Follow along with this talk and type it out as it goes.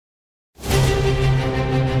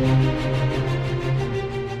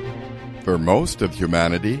For most of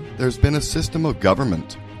humanity, there's been a system of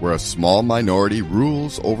government where a small minority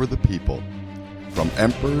rules over the people. From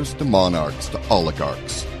emperors to monarchs to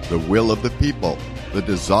oligarchs, the will of the people, the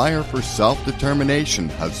desire for self-determination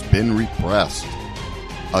has been repressed.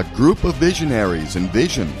 A group of visionaries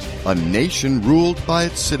envisioned a nation ruled by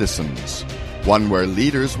its citizens, one where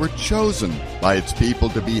leaders were chosen by its people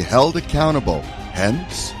to be held accountable.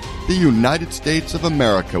 Hence, the United States of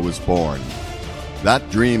America was born.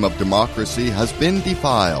 That dream of democracy has been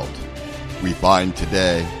defiled. We find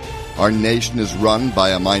today our nation is run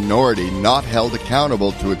by a minority not held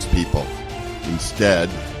accountable to its people. Instead,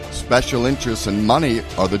 special interests and money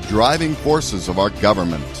are the driving forces of our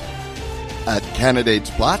government. At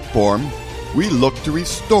Candidates Platform, we look to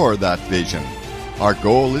restore that vision. Our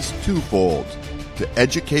goal is twofold: to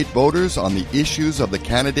educate voters on the issues of the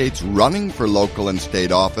candidates running for local and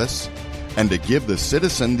state office, and to give the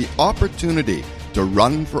citizen the opportunity to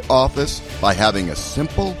run for office by having a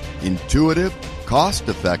simple, intuitive,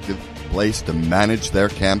 cost-effective place to manage their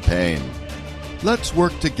campaign. Let's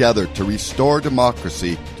work together to restore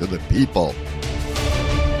democracy to the people.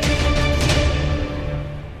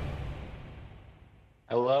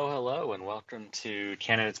 Hello, and welcome to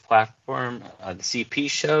Candidates Platform, the CP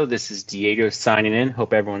show. This is Diego signing in.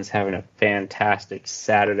 Hope everyone's having a fantastic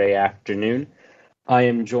Saturday afternoon. I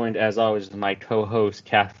am joined, as always, with my co-host,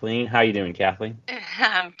 Kathleen. How are you doing, Kathleen?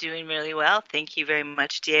 I'm doing really well. Thank you very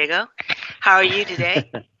much, Diego. How are you today?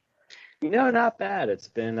 Not bad. It's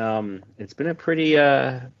been a pretty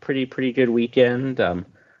good weekend.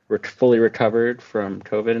 We're fully recovered from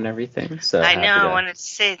COVID and everything. So I know. I wanted to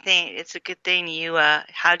say it's a good thing.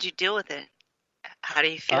 How'd you deal with it? How do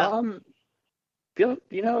you feel?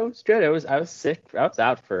 It's good. I was sick. I was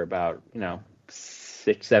out for about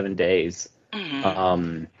 6-7 days.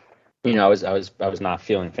 Mm-hmm. I was not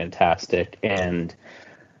feeling fantastic, and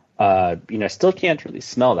still can't really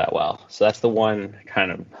smell that well. So that's the one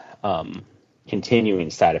kind of continuing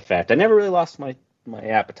side effect. I never really lost my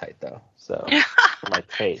appetite though, so my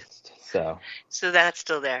taste. So that's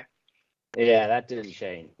still there. Yeah, that didn't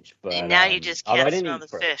change. But and now you just can't smell the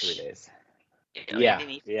fish. 3 days.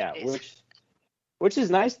 Yeah. Which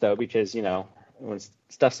is nice though, because when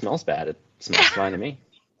stuff smells bad, it smells fine to me.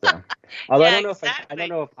 So, although I don't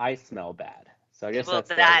know if I smell bad. So I guess that's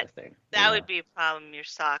the other thing. That would be a problem. Your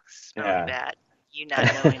socks smell bad. You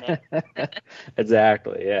not knowing it.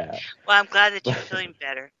 Exactly. Yeah. Well, I'm glad that you're feeling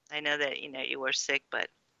better. I know that you were sick, but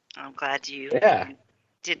I'm glad you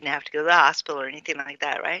didn't have to go to the hospital or anything like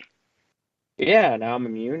that, right? Yeah. Now I'm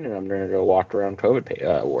immune, and I'm going to go walk around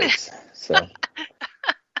COVID wards. So.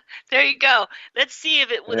 There you go. Let's see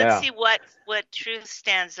Let's see what truth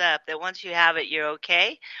stands up. That once you have it, you're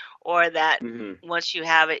okay, or that once you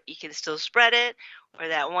have it, you can still spread it, or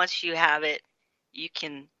that once you have it, you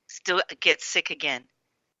can still get sick again.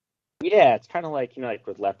 Yeah, it's kind of like like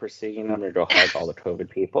with leprosy. I'm gonna go hug all the COVID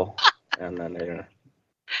people, and then they're gonna.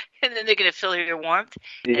 And then they're gonna feel your warmth.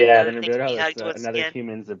 Yeah, then they're gonna be another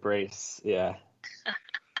human's embrace. Yeah.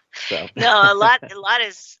 So. No, a lot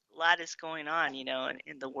is going on,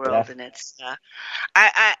 in the world, and it's.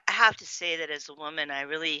 I have to say that as a woman, I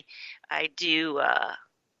do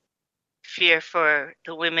fear for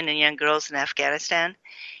the women and young girls in Afghanistan,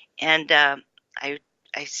 and I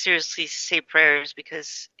seriously say prayers,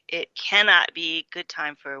 because it cannot be a good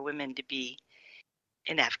time for women to be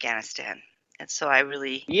in Afghanistan, and so I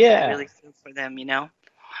really feel for them.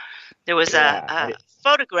 There was a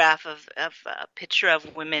photograph of a picture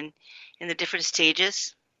of women in the different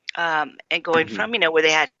stages. And going from, where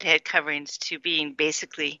they had head coverings to being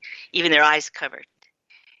basically even their eyes covered.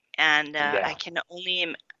 And I can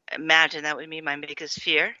only imagine that would be my biggest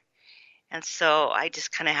fear. And so I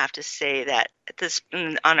just kind of have to say that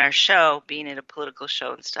on our show, being in a political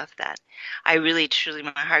show and stuff, that I really, truly,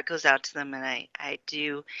 my heart goes out to them. And I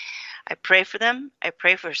pray for them. I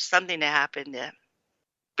pray for something to happen to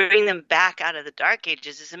bring them back out of the dark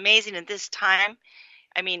ages. It's amazing at this time.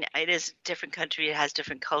 I mean, it is a different country. It has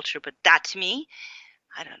different culture. But that, to me,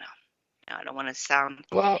 I don't know. I don't want to sound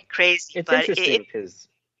crazy. It's interesting because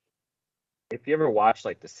if you ever watch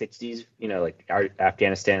the 60s,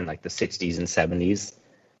 Afghanistan, the 60s and 70s,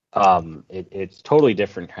 it's totally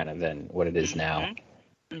different kind of than what it is now.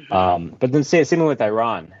 Mm-hmm. But then same with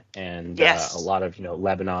Iran and a lot of,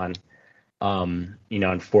 Lebanon.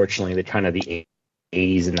 Unfortunately, the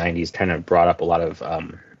 80s and 90s kind of brought up a lot of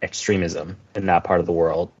extremism in that part of the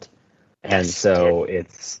world, and so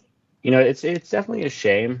it's definitely a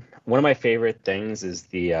shame. One of my favorite things is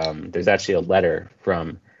there's actually a letter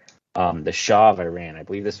from the Shah of Iran. I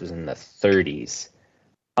believe this was in the 30s,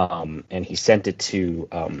 and he sent it to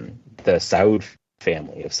the Saud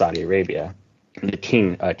family of Saudi Arabia, the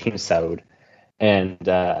King Saud,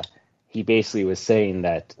 and he basically was saying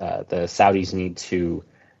that the Saudis need to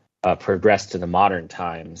progress to the modern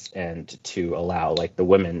times and to allow like the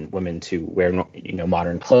women to wear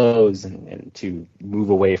modern clothes and to move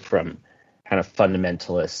away from kind of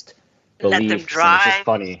fundamentalist Let them beliefs. And it's just drive,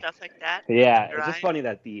 funny, stuff like that. yeah, it's just funny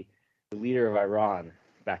that the leader of Iran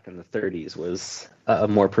back in the 30s was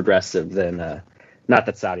more progressive than not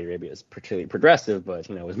that Saudi Arabia is particularly progressive, but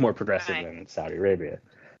was more progressive than Saudi Arabia.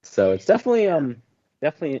 So it's definitely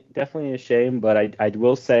definitely a shame. But I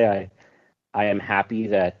will say I am happy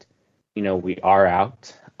that we are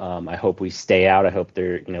out. I hope we stay out. I hope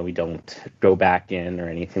we don't go back in or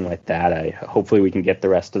anything like that. Hopefully we can get the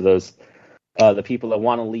rest of those the people that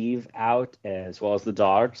want to leave out, as well as the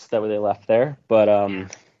dogs that were they left there. But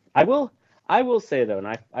I will say though,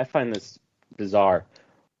 and I find this bizarre.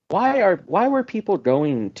 Why were people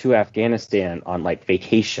going to Afghanistan on like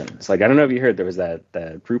vacations? Like I don't know if you heard there was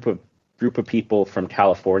that group of people from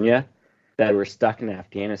California that were stuck in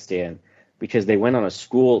Afghanistan because they went on a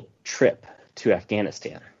school trip to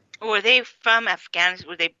Afghanistan. Were they from Afghanistan?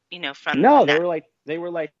 Were they from? No, they were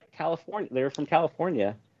like California. They were from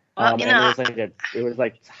California. Well, And it was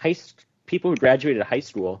like people who graduated high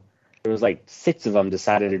school. There was like 6 of them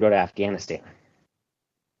decided to go to Afghanistan.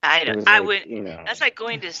 I would. That's like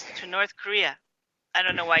going to North Korea. I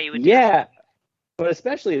don't know why you would. Yeah, but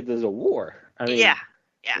especially if there's a war. I mean, yeah.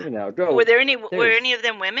 Go. Were any of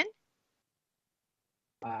them women?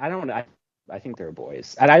 I don't know. I think they were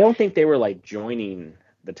boys, and I don't think they were like joining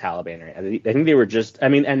the Taliban. I think they were just. I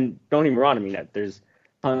mean, and don't get me wrong. I mean, there's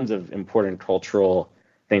tons of important cultural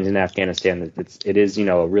things in Afghanistan. It is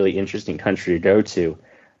a really interesting country to go to,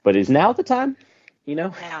 but is now the time?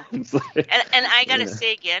 Yeah. And I gotta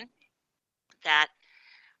say again that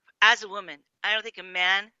as a woman, I don't think a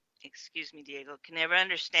man, excuse me, Diego, can ever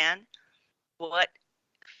understand what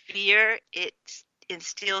fear it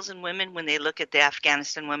instills in women when they look at the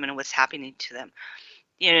Afghanistan women and what's happening to them.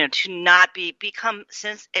 To not become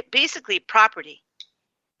basically property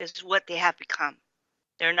is what they have become.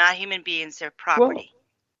 They're not human beings; they're property.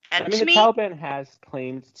 Well, and the Taliban has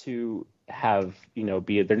claimed to have,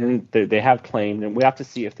 they have claimed, and we have to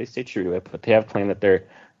see if they stay true to it, but they have claimed that they're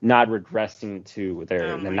not regressing to the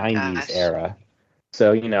 90s era.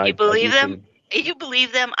 So, you believe them? If you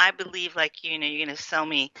believe them, I believe you're going to sell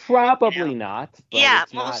me. Probably not. But yeah,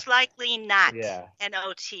 most likely not. Yeah.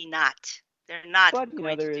 NOT not. They're not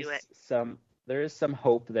going to do it. There is some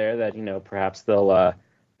hope there that, perhaps they'll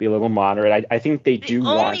be a little moderate. I think they do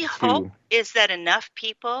want to. The only hope is that enough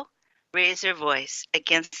people raise their voice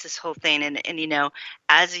against this whole thing. And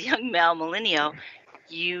as a young male millennial,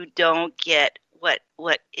 you don't get what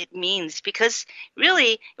it means, because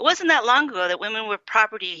really it wasn't that long ago that women were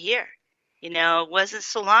property here. It wasn't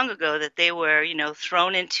so long ago that they were,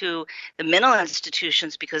 thrown into the mental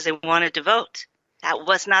institutions because they wanted to vote. That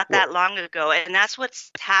was not that long ago. And that's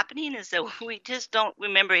what's happening, is that we just don't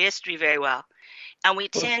remember history very well. And we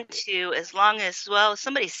tend to, as long as,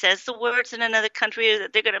 somebody says the words in another country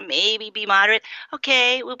that they're going to maybe be moderate,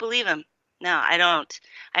 okay, we'll believe them. No, I don't.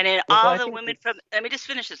 And then let me just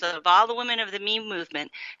finish this. Of all the women of the Me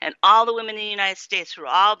movement and all the women in the United States who are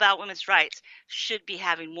all about women's rights should be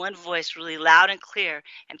having one voice really loud and clear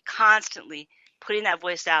and constantly putting that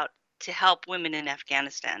voice out to help women in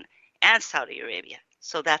Afghanistan and Saudi Arabia.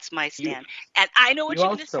 So that's my stand. And I know what you're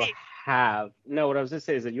going to say. What I was going to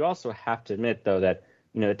say is that you also have to admit, though, that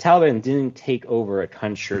the Taliban didn't take over a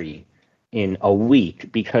country in a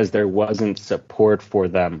week because there wasn't support for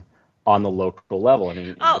them on the local level. I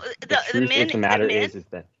mean, the truth of the matter is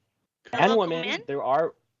that and women, there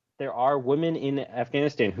are women in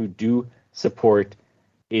Afghanistan who do support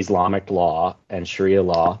Islamic law and Sharia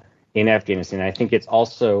law in Afghanistan. I think it's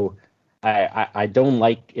also I don't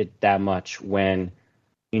like it that much when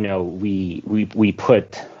we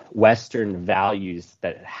put Western values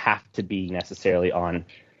that have to be necessarily on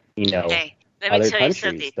Hey, let me tell countries. You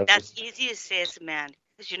something. That's easy to say as a man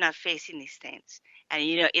because you're not facing these things. And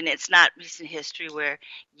and it's not recent history where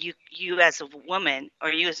you as a woman or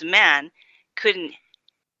you as a man couldn't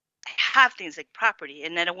have things like property,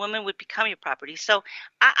 and then a woman would become your property. So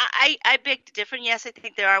I beg to differ. Yes, I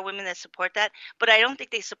think there are women that support that, but I don't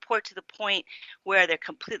think they support to the point where they're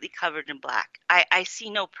completely covered in black. I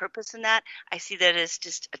see no purpose in that. I see that as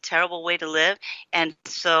just a terrible way to live. And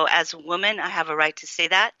so as a woman, I have a right to say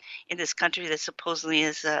that in this country that supposedly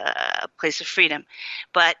is a place of freedom.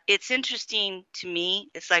 But it's interesting to me.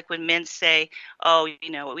 It's like when men say, oh,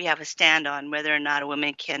 we have a stand on whether or not a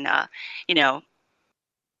woman can,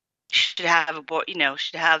 should have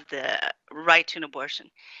should have the right to an abortion,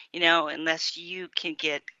 unless you can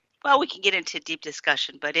get. Well, we can get into deep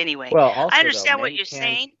discussion, but anyway, Well, also, I understand though, what you're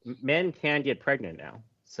saying. men can get pregnant now,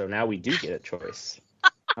 so now we do get a choice.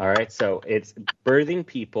 All right, so it's birthing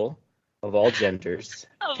people of all genders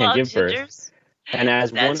Of can all give birth, genders, and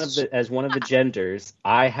as that's one of the genders,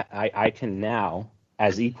 I can now,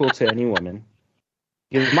 as equal to any woman,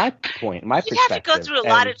 give my point, my you'd have to go perspective, through a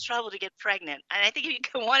lot and of trouble to get pregnant. And I think if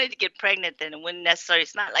you wanted to get pregnant, then it wouldn't necessarily.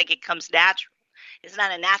 It's not like it comes natural. It's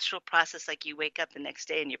not a natural process like you wake up the next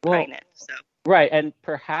day and you're well, pregnant. So right, and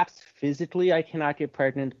perhaps physically I cannot get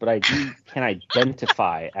pregnant, but I can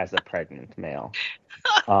identify as a pregnant male.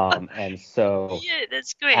 And so yeah,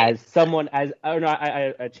 that's great. as someone as oh no,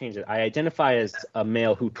 I changed it. I identify as a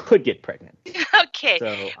male who could get pregnant. Okay,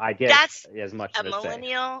 So I get that's as much a as a say.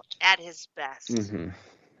 millennial at his best. Mm-hmm.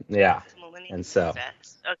 Yeah. Millennial And so at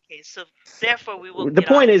his best. Okay, so therefore we will. the get off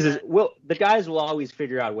point is the guys will always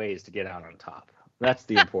figure out ways to get out on top. That's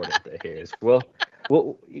the important thing here is we'll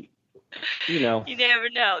You never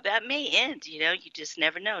know. That may end. You just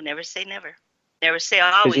never know. Never say never. Never say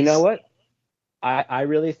always. Because you know what? I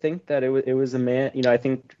really think that it was a man. I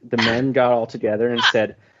think the men got all together and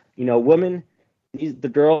said, women, the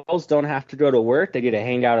girls don't have to go to work. They get to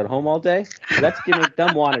hang out at home all day. So let's make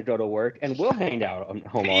them want to go to work, and we'll hang out at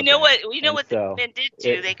home all day. What the men did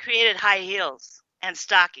do? They created high heels and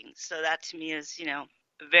stockings. So that to me is,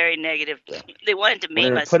 very negative. They wanted to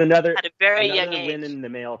maim us at a very young age. Win in the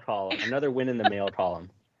male column. Another win in the male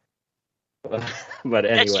column. But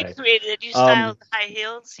anyway. That you created. Did you style the high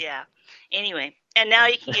heels? Yeah. Anyway, and now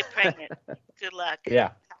you can get pregnant. Good luck. Yeah.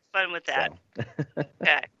 Have fun with that. So.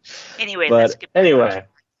 Okay. Anyway, let's get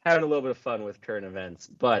having a little bit of fun with current events.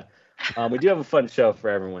 But we do have a fun show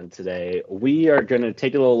for everyone today. We are going to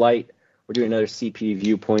take it a little light. We're doing another CP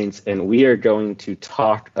Viewpoints, and we are going to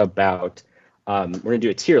talk about, we're going to do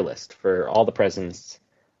a tier list for all the presidents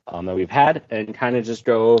that we've had and kind of just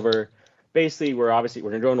go over, basically, we're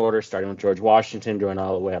going to go in order, starting with George Washington, going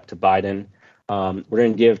all the way up to Biden. We're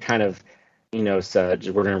going to give kind of, we're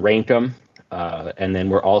going to rank them, and then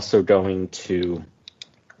we're also going to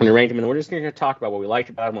rank them, and we're just going to talk about what we like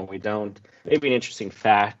about them, what we don't. Maybe an interesting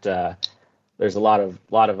fact. There's a lot of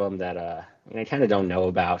them that I kind of don't know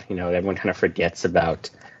about. Everyone kind of forgets about.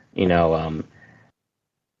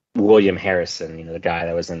 William Harrison. The guy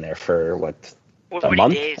that was in there for a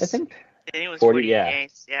month, days. I think. I think it was 40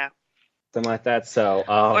 days. Yeah. Something like that. So,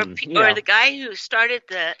 or the guy who started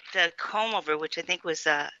the comb over, which I think was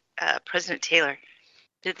President Taylor,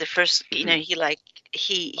 did the first.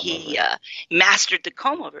 He mastered the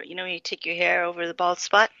comb over. You take your hair over the bald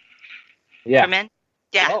spot. Yeah. For men.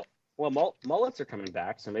 Yeah. Well, mullets are coming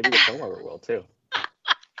back, so maybe the comb over will too.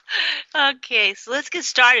 Okay, so let's get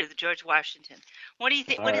started with George Washington. What do you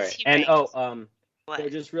think? What is he? And so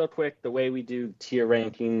just real quick, the way we do tier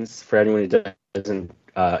rankings for anyone who doesn't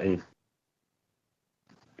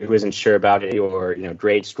who isn't sure about it or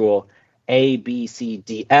grade school, A, B, C,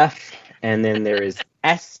 D, F, and then there is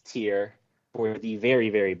S tier for the very,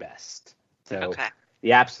 very best. So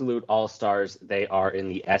the absolute all-stars, they are in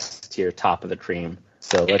the S tier, top of the cream.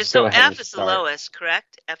 So let's go ahead and start. F is the lowest,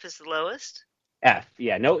 correct? F is the lowest? F,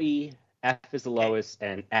 yeah, no E. F is the lowest,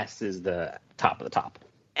 and S is the top of the top.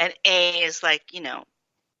 And A is up and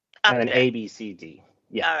then there. A, B, C, D.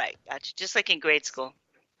 Yeah. All right, gotcha. Just like in grade school.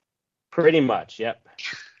 Pretty much, yep.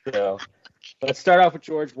 So let's start off with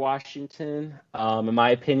George Washington. In my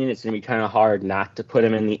opinion, it's going to be kind of hard not to put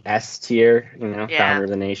him in the S tier, founder of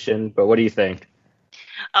the nation. But what do you think?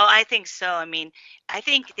 Oh, I think so. I mean, I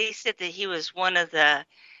think they said that he was one of the.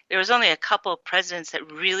 There was only a couple of presidents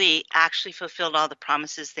that really actually fulfilled all the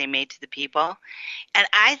promises they made to the people. And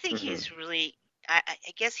I think he's really, I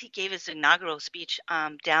guess he gave his inaugural speech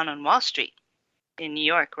down on Wall Street in New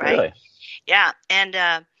York, right? Really? Yeah. And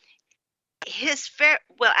on his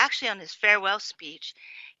farewell speech,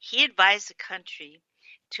 he advised the country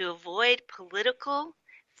to avoid political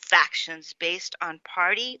factions based on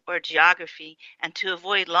party or geography and to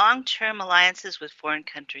avoid long-term alliances with foreign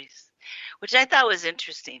countries. Which I thought was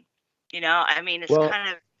interesting. It's kind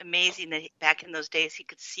of amazing that back in those days he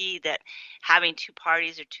could see that having two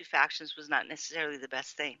parties or two factions was not necessarily the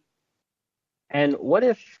best thing. And what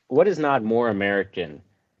is not more American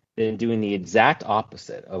than doing the exact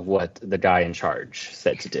opposite of what the guy in charge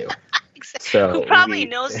said to do? Exactly. So who probably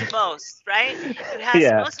knows the most, right? Who has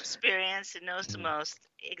the most experience and knows the most.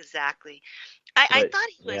 Exactly. I thought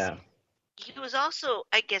he was... Yeah. He was also,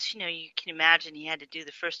 I guess, you can imagine he had to do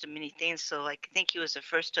the first of many things. So, I think he was the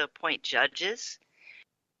first to appoint judges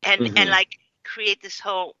and create this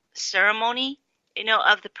whole ceremony,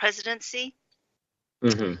 of the presidency.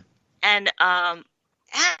 Mm-hmm. and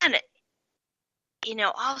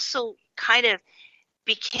also kind of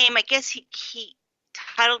became, I guess he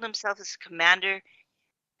titled himself as commander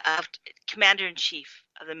in chief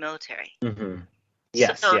of the military. Mm-hmm.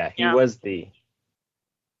 Yes, so, yeah, he was the.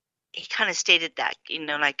 He kind of stated that,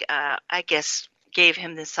 I guess gave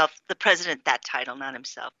him the president that title, not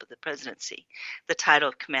himself, but the presidency, the title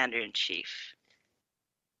of commander in chief.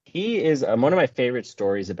 He is one of my favorite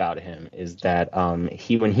stories about him is that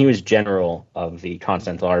when he was general of the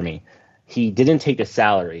Continental Army, he didn't take a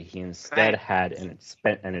salary. He instead had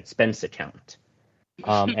an expense account.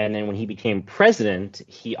 And then when he became president,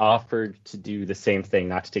 he offered to do the same thing,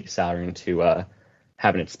 not to take a salary and to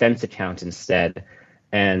have an expense account instead.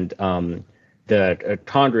 And the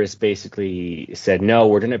Congress basically said, no,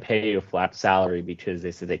 we're going to pay you a flat salary, because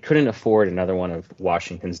they said they couldn't afford another one of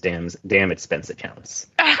Washington's damn expense accounts.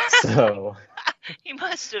 So he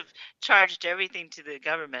must have charged everything to the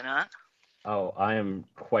government, huh? Oh, I am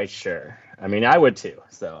quite sure. I mean, I would too.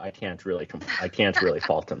 So I can't really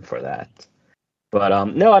fault him for that. But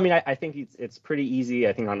no, I mean, I think it's pretty easy.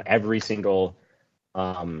 I think on every single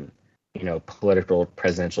political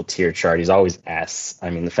presidential tier chart, he's always S. I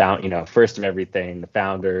mean, first of everything, the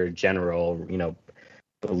founder, general,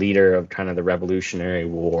 the leader of kind of the Revolutionary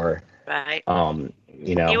War. Right.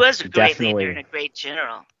 He was a great leader and a great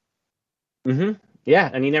general. Mm-hmm. Yeah,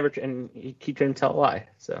 and he couldn't tell a lie.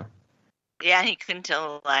 So. Yeah, he couldn't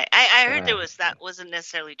tell a lie. I heard that wasn't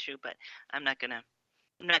necessarily true, but I'm not gonna.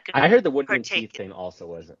 I heard the woodland teeth thing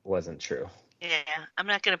also wasn't true. Yeah, I'm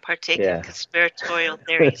not gonna partake in conspiratorial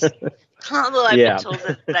theories, although I've been told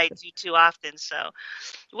that I do too often. So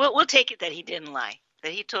we'll take it that he didn't lie,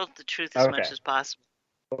 that he told the truth as much as possible.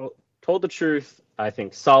 Well, told the truth. I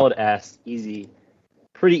think solid S, easy,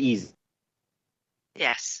 pretty easy.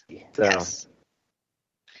 Yes. So, yes.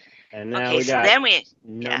 And now we got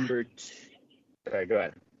number 2. Sorry, go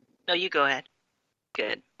ahead. No, you go ahead.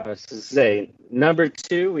 Good. I was to say, number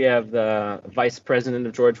 2, we have the Vice President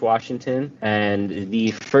of George Washington, and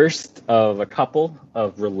the first of a couple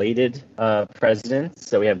of related presidents.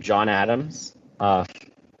 So we have John Adams,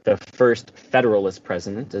 the first Federalist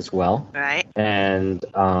president as well. Right. And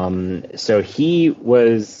so he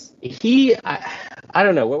was, I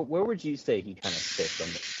don't know, where would you say he kind of fits on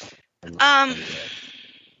the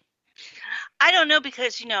I don't know,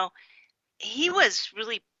 because he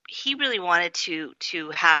really wanted to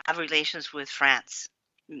have relations with France.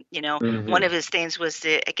 One of his things was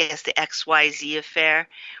the XYZ affair,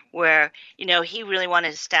 where he really wanted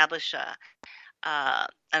to establish an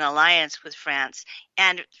alliance with France,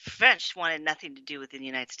 and French wanted nothing to do with the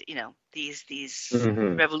United States. These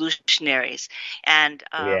revolutionaries and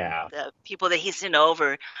the people that he sent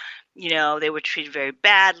over. They were treated very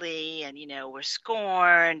badly, and were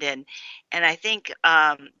scorned, and I think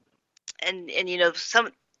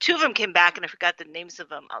two of them came back, and I forgot the names of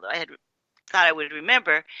them, although I had thought I would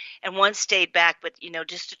remember, and one stayed back, but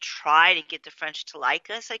just to try to get the French to like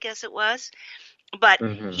us, I guess it was. But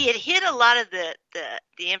he had hid a lot of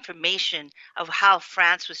the information of how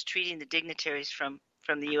France was treating the dignitaries from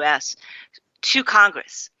the U.S. to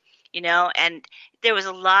Congress, and there was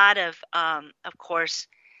a lot of course,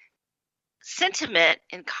 sentiment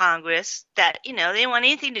in Congress that they didn't want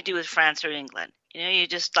anything to do with France or England. You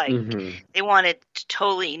just they wanted to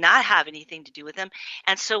totally not have anything to do with them.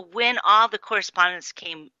 And so when all the correspondence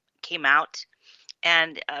came out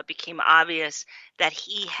and became obvious that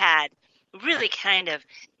he had really kind of,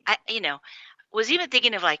 was even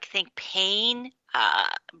thinking of paying,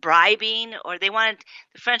 bribing, or the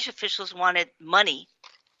French officials wanted money,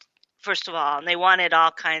 first of all, and they wanted all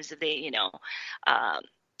kinds of,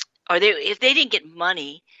 if they didn't get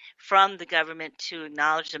money from the government to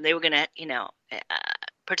acknowledge them, they were going to,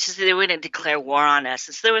 participate. They were going to declare war on us.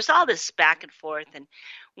 And so there was all this back and forth. And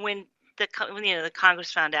when the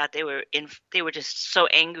Congress found out, they were just so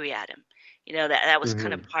angry at him. That was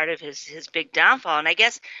kind of part of his big downfall. And I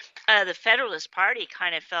guess the Federalist Party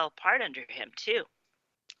kind of fell apart under him too,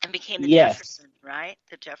 and became the Jefferson, right?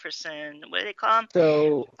 The Jefferson, what do they call them?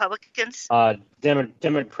 So Republicans?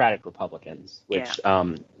 Democratic Republicans, which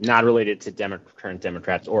not related to current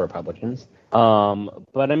Democrats or Republicans.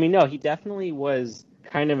 But I mean, no, he definitely was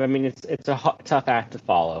kind of. I mean, it's a tough act to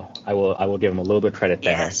follow. I will give him a little bit of credit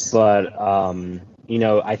there. Yes. But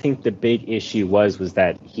I think the big issue was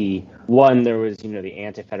that there was the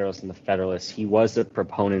Anti-Federalists and the Federalists. He was a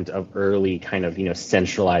proponent of early kind of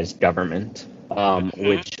centralized government.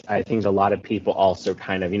 Which I think a lot of people also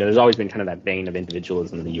kind of, there's always been kind of that vein of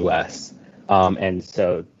individualism in the U.S. And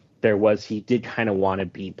so he did kind of want to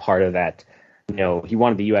be part of that he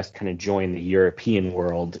wanted the U.S. to kind of join the European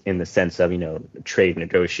world in the sense of, trade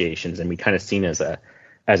negotiations, and be kind of seen as a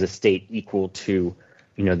state equal to,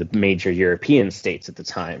 the major European states at the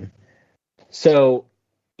time. So,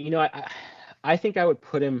 I think I would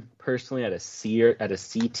put him personally at a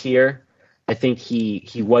C tier. I think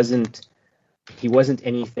he wasn't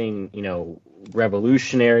anything,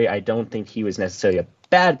 revolutionary. I don't think he was necessarily a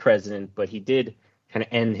bad president, but he did kind of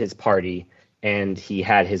end his party, and he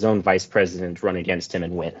had his own vice president run against him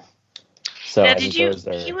and win. So now, I think those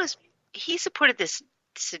are he supported this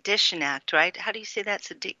Sedition Act, right? How do you say that?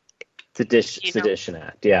 Sedition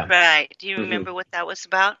Act, yeah. Right. Do you remember what that was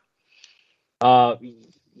about?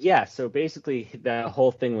 Yeah. So basically, the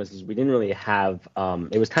whole thing was we didn't really have.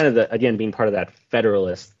 It was kind of again being part of that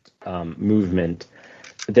Federalist movement.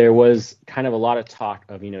 There was kind of a lot of talk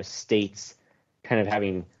of states kind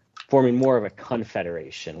of forming more of a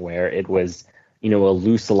confederation where it was a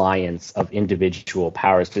loose alliance of individual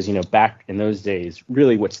powers, because back in those days,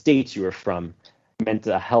 really what states you were from meant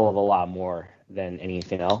a hell of a lot more than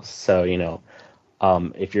anything else. So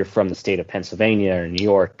if you're from the state of Pennsylvania or New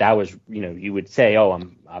York, that was you would say, oh,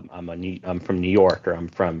 I'm from New York, or I'm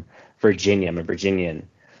from Virginia, I'm a Virginian.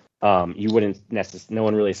 You wouldn't necessarily. No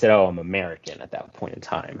one really said, "Oh, I'm American" at that point in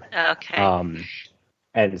time. Okay.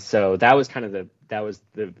 And so that was kind of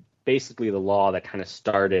basically the law that kind of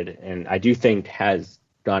started, and I do think has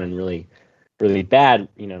gotten really, really bad,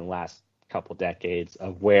 in the last couple decades,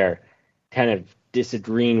 of where kind of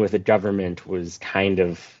disagreeing with the government was kind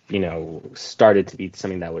of, started to be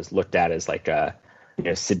something that was looked at as like a,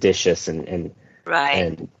 seditious and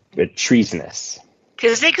right. and treasonous.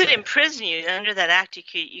 Because they could imprison you under that act.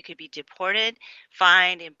 You could be deported,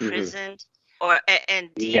 fined, imprisoned,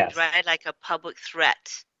 and deemed right like a public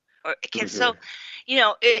threat. Or so,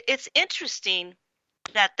 it's interesting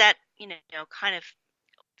that kind of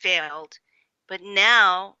failed, but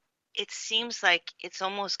now it seems like it's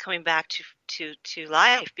almost coming back to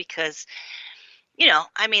life, because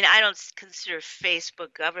I mean, I don't consider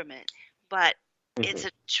Facebook government, but it's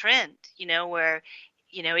a trend, where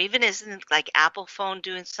even isn't like Apple phone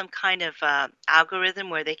doing some kind of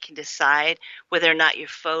algorithm where they can decide whether or not your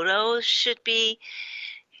photos should be,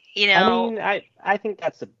 I mean, I think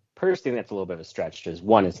that's personally that's a little bit of a stretch, because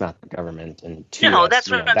one, it's not the government, and two, no,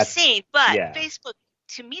 that's what I'm saying. But yeah. Facebook,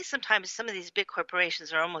 to me, sometimes some of these big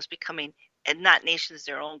corporations are almost becoming, and not nations,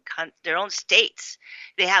 their own states.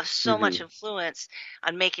 They have so much influence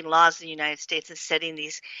on making laws in the United States and setting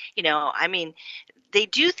these, I mean, they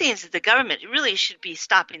do things that the government really should be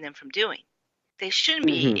stopping them from doing. They shouldn't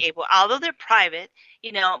be able, although they're private,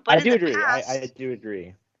 but I do agree. I do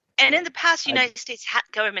agree. And in the past, the United States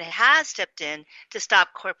government has stepped in to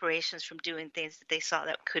stop corporations from doing things that they saw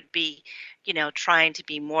that could be, trying to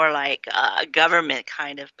be more like government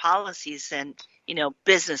kind of policies and,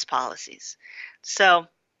 business policies. So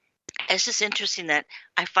it's just interesting that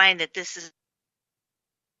I find that this is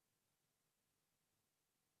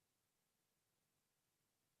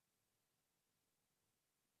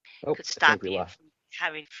could stop you from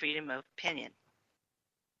having freedom of opinion.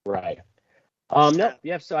 Right. No,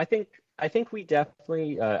 yeah. So I think we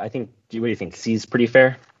definitely. What do you think? C's pretty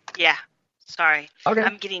fair. Yeah. Sorry. Okay.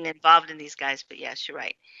 I'm getting involved in these guys, but yes, you're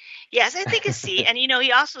right. Yes, I think a C. And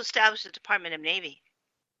he also established the Department of Navy.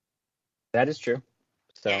 That is true.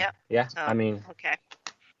 So yeah. So, I mean. Okay.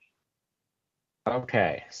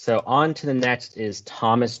 Okay. So on to the next is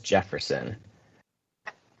Thomas Jefferson.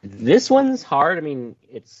 This one's hard. I mean,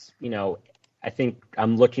 it's I think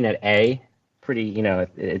I'm looking at A. Pretty,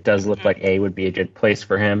 it does look like A would be a good place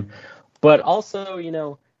for him. But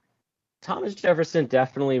also, Thomas Jefferson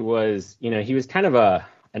definitely was, he was kind of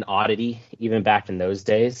an oddity even back in those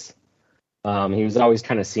days. He was always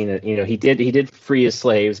kind of seen as, he did free his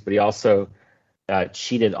slaves, but he also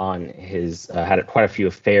cheated on had quite a few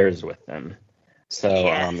affairs with them. So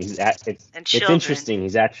it's interesting.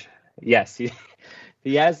 He's actually, yes,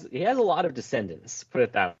 he has a lot of descendants, put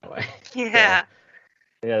it that way. Yeah.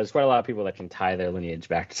 So, yeah, there's quite a lot of people that can tie their lineage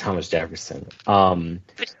back to Thomas Jefferson.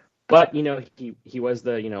 But he was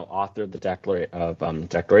the author of the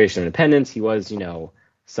Declaration of Independence. He was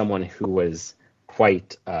someone who was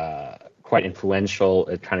quite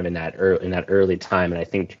influential, kind of in that early time. And I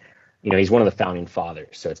think he's one of the founding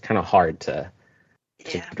fathers. So it's kind of hard to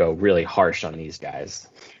go really harsh on these guys.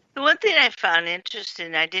 The one thing I found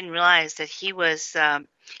interesting, I didn't realize that he was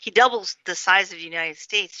he doubles the size of the United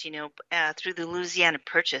States, through the Louisiana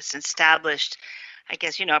Purchase, established, I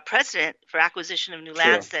guess, a precedent for acquisition of new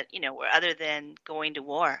lands that, were other than going to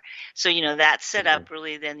war. So, that set up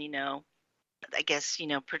really then, I guess,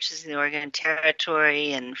 purchasing the Oregon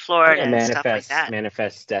Territory and Florida Yeah, and stuff like that.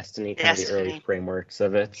 Manifest Destiny, kind of the early Destiny. frameworks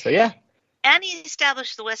of it. So yeah. And he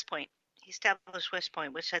established the West Point. He established West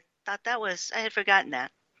Point, which I thought I had forgotten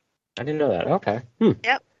that. I didn't know that. Okay.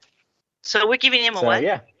 Yep. So we're giving him a So what?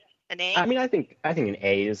 yeah. An A? I mean, I think an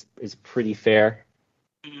A is pretty fair.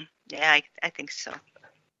 Yeah, I think so.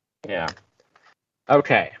 Yeah.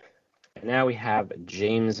 Okay. Now we have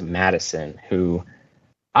James Madison, who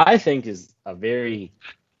I think is a very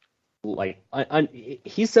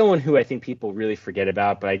he's someone who I think people really forget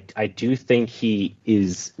about, but I do think he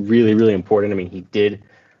is really, really important. I mean, he did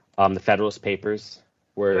the Federalist Papers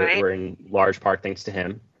were in large part thanks to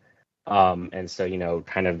him. And so,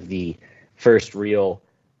 kind of the first real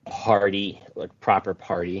party, like proper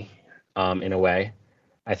party, in a way.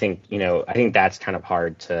 I think that's kind of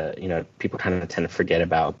hard to, people kind of tend to forget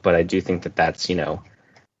about, but I do think that that's,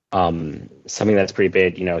 something that's pretty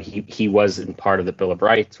big. He wasn't part of the Bill of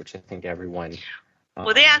Rights, which I think everyone.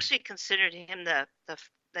 Well, they actually considered him the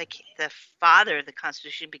father of the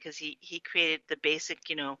Constitution because he created the basic,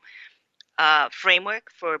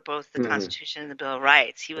 framework for both the Constitution and the Bill of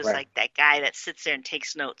Rights. He was like that guy that sits there and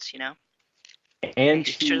takes notes, and make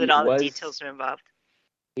sure that all the details are involved.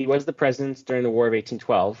 He was the president during the War of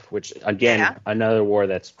 1812, which, again, another war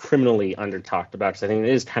that's criminally under-talked about. So I think it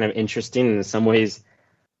is kind of interesting, and in some ways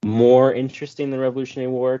more interesting than the Revolutionary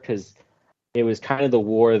War, because it was kind of the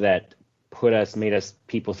war that made us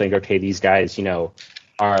people think, okay, these guys,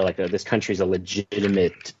 are like this country's a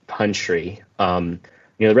legitimate country. The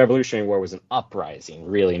Revolutionary War was an uprising,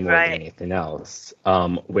 really, more than anything else,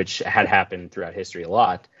 which had happened throughout history a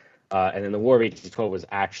lot. And then the War of 1812 was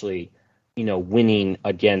actually, winning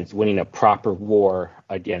a proper war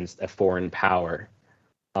against a foreign power.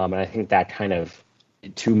 And I think that kind of,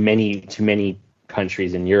 to many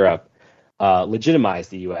countries in Europe, legitimized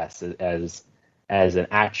the U.S. as an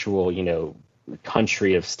actual,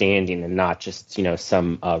 country of standing and not just,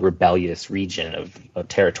 some rebellious region of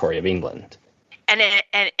territory of England. And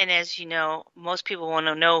as you know, most people want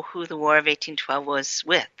to know who the War of 1812 was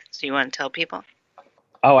with. So you want to tell people?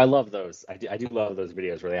 Oh, I love those. I do love those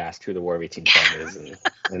videos where they ask who the War of 1812 is,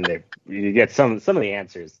 and you get some of the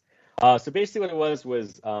answers. So basically, what it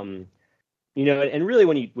was, and really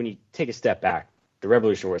when you take a step back, the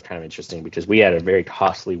Revolutionary War is kind of interesting because we had a very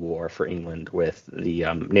costly war for England with the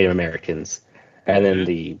Native Americans, and then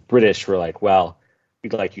the British were like, well,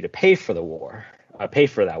 we'd like you to pay for that war,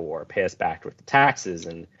 pay us back with the taxes,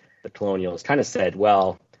 and the colonials kind of said,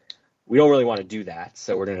 well, we don't really want to do that,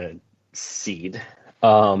 so we're going to cede.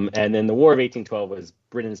 And then the War of 1812 was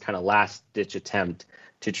Britain's kind of last-ditch attempt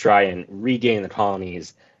to try and regain the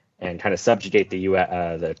colonies and kind of subjugate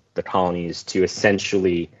the colonies to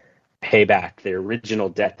essentially pay back their original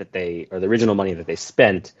debt the original money that they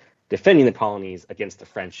spent defending the colonies against the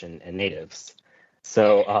French and natives.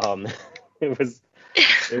 So it was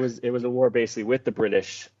a war basically with the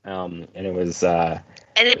British, and it was.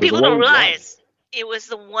 People don't realize it was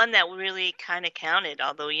the one that really kind of counted.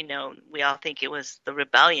 Although we all think it was the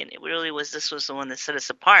rebellion. It really was. This was the one that set us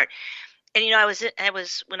apart. And I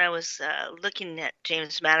was when I was looking at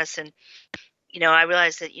James Madison, I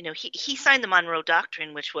realized that he signed the Monroe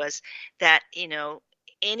Doctrine, which was that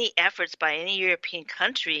any efforts by any European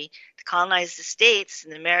country to colonize the states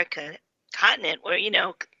in the American continent were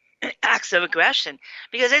acts of aggression,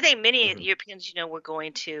 because I think many Europeans were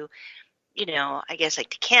going to I guess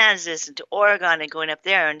like to Kansas and to Oregon and going up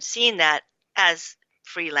there and seeing that as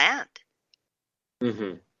free land.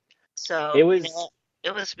 So it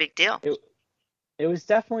was a big deal. It was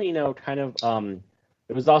definitely kind of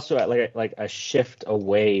it was also like a shift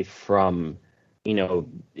away from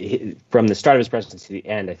from the start of his presidency to the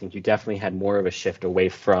end. I think you definitely had more of a shift away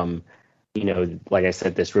from like I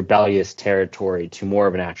said, this rebellious territory to more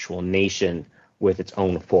of an actual nation with its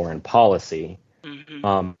own foreign policy.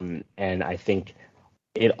 And I think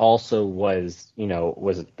it also was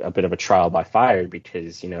a bit of a trial by fire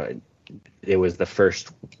because it was the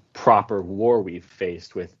first proper war we've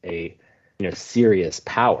faced with a serious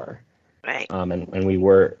power, right? And we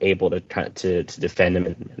were able to defend him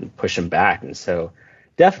and push him back. And so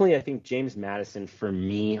definitely, I think James Madison for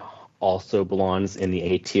me also belongs in the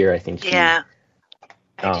A tier. I think I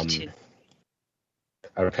do too.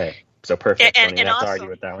 Okay, so perfect. And Don't even have also, to argue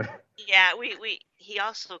with that one. Yeah, he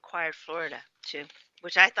also acquired Florida too,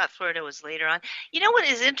 which I thought Florida was later on. You know what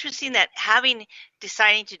is interesting, that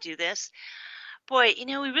deciding to do this, boy,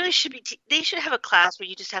 we really should be. They should have a class where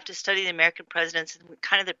you just have to study the American presidents and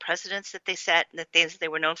kind of the precedents that they set and the things that they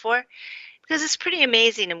were known for, because it's pretty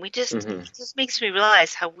amazing, and it just makes me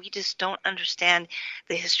realize how we just don't understand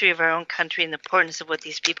the history of our own country and the importance of what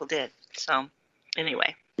these people did. So,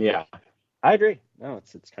 anyway. Yeah, I agree. No,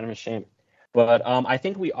 it's kind of a shame. But I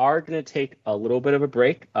think we are going to take a little bit of a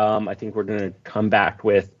break. I think we're going to come back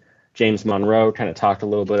with James Monroe, kind of talk a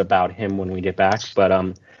little bit about him when we get back.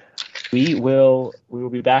 But we will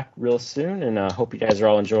be back real soon, and hope you guys are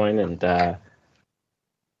all enjoying. And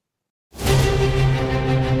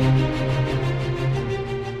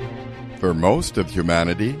for most of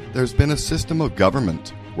humanity, there's been a system of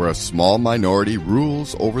government where a small minority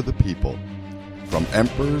rules over the people. From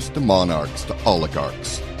emperors to monarchs to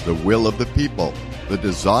oligarchs, the will of the people, the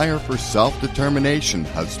desire for self-determination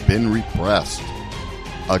has been repressed.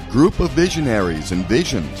 A group of visionaries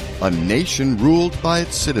envisioned a nation ruled by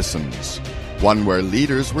its citizens, one where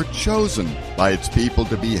leaders were chosen by its people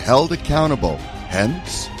to be held accountable.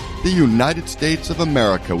 Hence, the United States of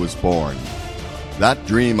America was born. That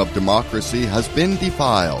dream of democracy has been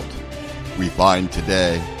defiled. We find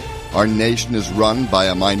today our nation is run by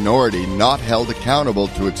a minority not held accountable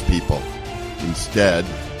to its people. Instead,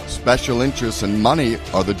 special interests and money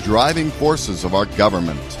are the driving forces of our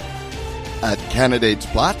government. At Candidates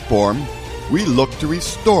Platform, we look to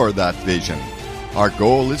restore that vision. Our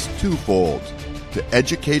goal is twofold: to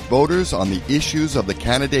educate voters on the issues of the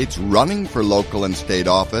candidates running for local and state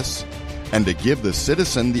office, and to give the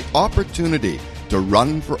citizen the opportunity to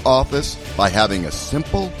run for office by having a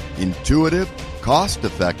simple, intuitive,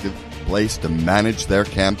 cost-effective place to manage their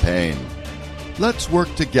campaign. Let's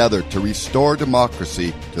work together to restore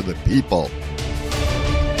democracy to the people.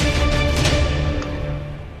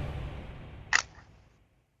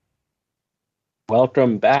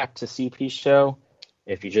 welcome back to CP Show.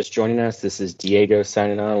 If you're just joining us, this is Diego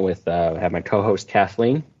signing on with I have my co-host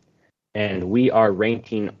Kathleen, and we are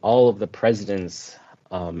ranking all of the presidents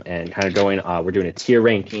and kind of going. We're doing a tier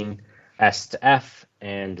ranking, S to F.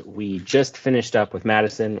 And we just finished up with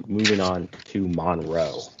Madison, moving on to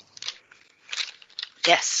Monroe.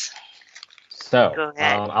 Yes. So go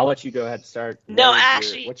ahead. I'll let you go ahead and start. No,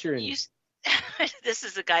 actually, what's your? This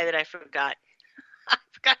is the guy that I forgot. I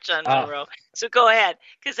forgot John Monroe. So go ahead,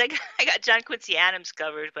 because I got John Quincy Adams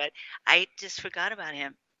covered, but I just forgot about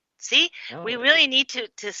him. See, we really need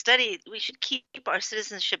to study. We should keep our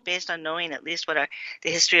citizenship based on knowing at least what the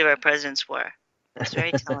history of our presidents were. That's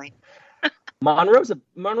very telling. Monroe's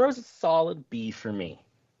a solid B for me.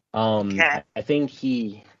 Okay. I think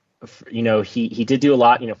he did do a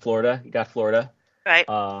lot. Florida, he got Florida. Right.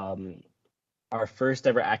 Our first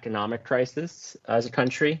ever economic crisis as a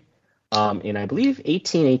country, in I believe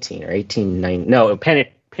 1818 or 1890. No,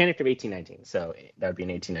 panic of 1819. So that would be in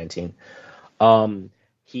 1819.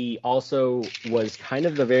 He also was kind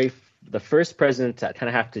of the first president to kind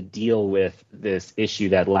of have to deal with this issue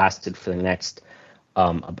that lasted for the next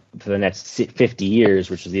 50 years,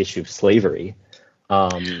 which is the issue of slavery.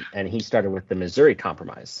 And he started with the Missouri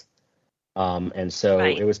Compromise. And so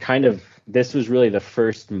It was this was really the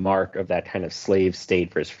first mark of that kind of slave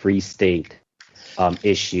state versus free state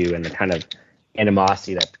issue, and the kind of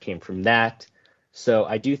animosity that came from that. So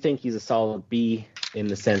I do think he's a solid B in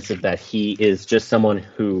the sense of that he is just someone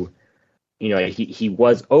who, he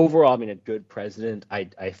was overall, a good president. I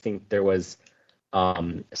think there was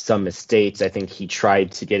some mistakes. I think he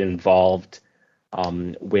tried to get involved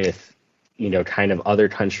with, kind of other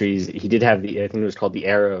countries. He did have I think it was called the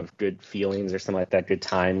era of good feelings or something like that, good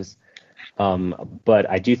times. But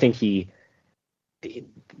I do think a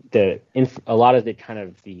lot of the kind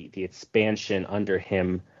of the expansion under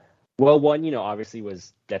him, well, one, obviously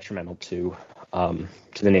was detrimental to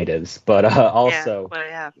the natives, but also,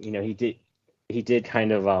 he did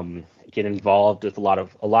kind of get involved with a lot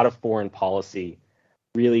of foreign policy,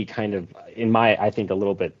 really kind of, I think a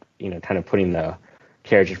little bit, kind of putting the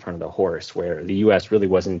carriage in front of the horse, where the U.S. really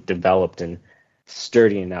wasn't developed and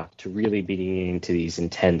sturdy enough to really be into these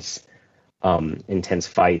intense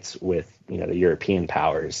fights with, the European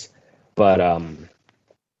powers. But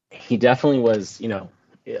he definitely was,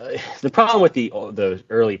 the problem with the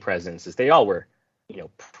early presidents is they all were,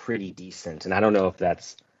 pretty decent. And I don't know if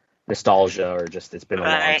that's nostalgia or just it's been a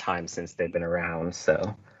long time since they've been around.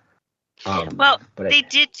 So, but they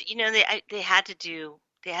did, they had to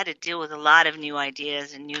deal with a lot of new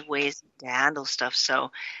ideas and new ways to handle stuff.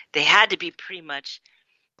 So they had to be pretty much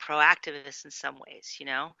proactivists in some ways,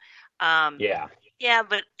 Yeah,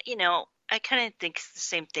 but I kind of think it's the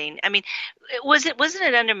same thing. Wasn't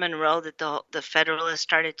it under Monroe that the Federalists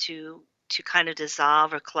started to kind of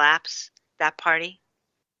dissolve or collapse that party?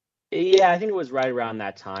 Yeah, I think it was right around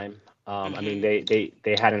that time. They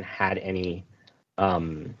hadn't had any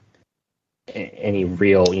any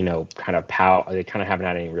real, kind of power. They kind of haven't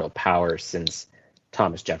had any real power since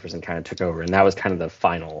Thomas Jefferson kind of took over, and that was kind of the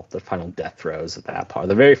final death throes of that part,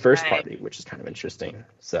 the very first Right. party, which is kind of interesting.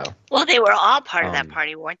 So, well, they were all part of that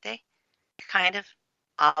party, weren't they? Kind of.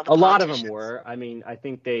 All the a lot of them politicians. were. I mean, I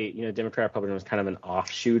think they, Democrat Republican was kind of an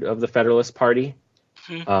offshoot of the Federalist Party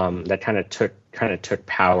that kind of took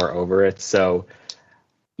power over it. So,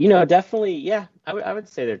 definitely, yeah, I would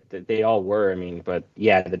say that they all were. I mean, but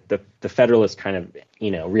yeah, the Federalists kind of,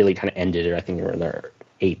 really kind of ended it. I think they were in their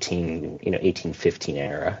 1815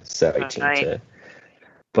 era. So 18 Right. to,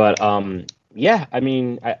 but yeah, I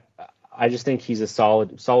mean, I just think he's a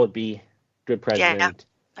solid B, good president.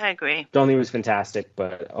 I agree. Don't think he was fantastic,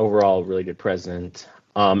 but overall, really good president.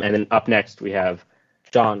 And then up next, we have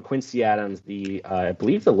John Quincy Adams, I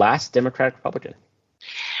believe the last Democratic Republican.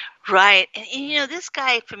 Right. And this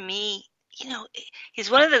guy, for me, he's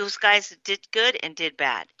one of those guys that did good and did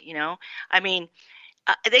bad. I mean,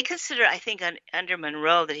 they consider, I think, under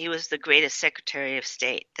Monroe that he was the greatest Secretary of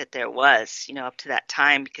State that there was, up to that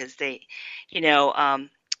time, because they,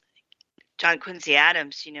 John Quincy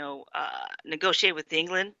Adams, negotiated with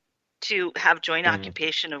England to have joint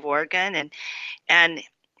occupation of Oregon, and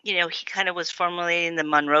he kind of was formulating the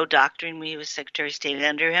Monroe Doctrine when he was Secretary of State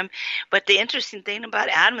under him. But the interesting thing about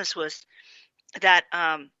Adams was that,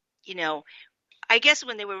 I guess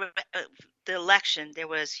when they were the election, there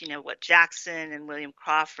was, Jackson and William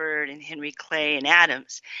Crawford and Henry Clay and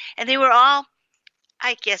Adams, and they were all,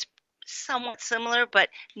 I guess, somewhat similar, but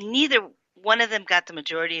neither one of them got the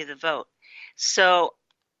majority of the vote. So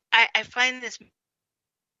I find this not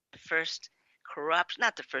the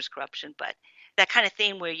first corruption, but that kind of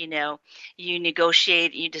thing where, you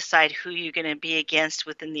negotiate, you decide who you're going to be against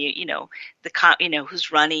within the,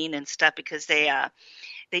 who's running and stuff, because they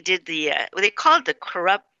did what they called the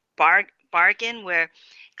corrupt bargain, where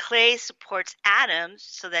Clay supports Adams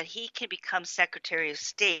so that he can become Secretary of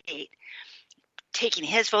State, taking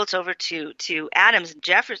his votes over to Adams. And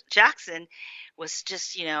Jackson was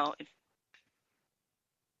just,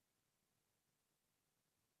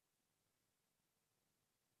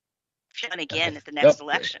 again at the next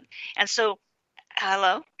election. And so,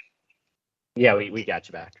 hello? Yeah, we got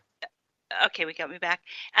you back. Okay, we got me back.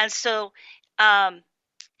 And so,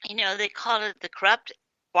 they called it the Corrupt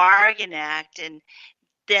Bargain Act. And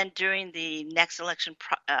then during the next election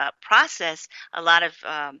process, a lot of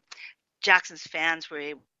Jackson's fans were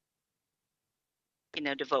able,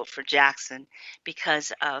 to vote for Jackson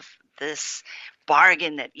because of this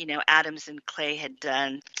bargain that, Adams and Clay had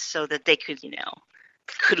done so that they could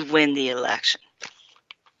win the election.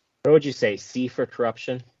 What would you say? C for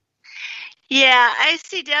corruption? Yeah, I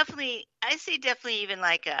see definitely even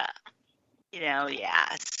like a,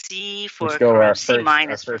 C for corruption, C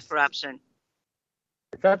minus for corruption.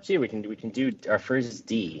 It's up to you. We can do our first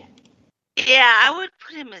D. Yeah, I would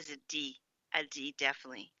put him as a D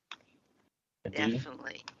definitely. A D?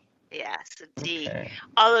 Definitely. Yes, a D. Okay.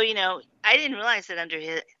 Although, I didn't realize that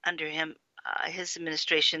under him, his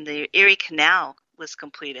administration, the Erie Canal was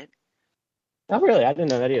completed. Oh, really? I didn't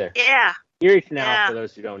know that either. Yeah. Erie Canal, for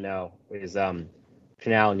those who don't know, is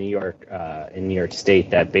canal in New York, in New York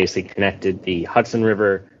State, that basically connected the Hudson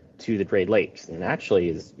River to the Great Lakes, and actually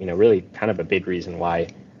is really kind of a big reason why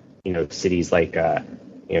cities like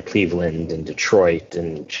Cleveland and Detroit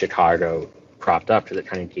and Chicago cropped up, because it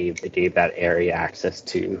kind of gave that area access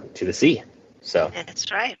to the sea. So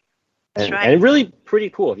that's right. And really pretty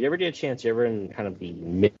cool. If you ever get a chance, you're ever in kind of the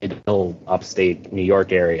middle upstate New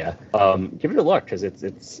York area, give it a look, because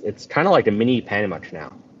it's kind of like a mini Panama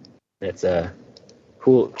Canal. It's a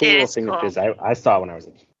cool little thing, because I saw it when I was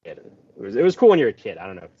a kid. It was cool when you're a kid. I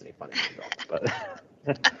don't know if it's any fun as an adult,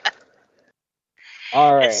 but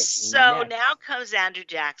all right. So now comes Andrew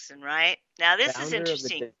Jackson, right? Now this is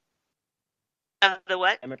interesting. Of the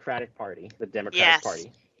what? Democratic Party. The Democratic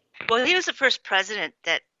Party. Well, he was the first president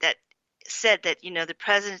that said that the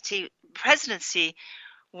presidency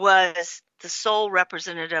was the sole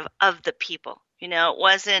representative of the people. It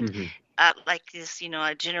wasn't like this,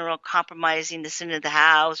 a general compromising the Senate of the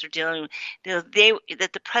House or dealing with,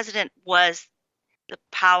 that the president was the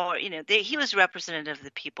power. He was representative of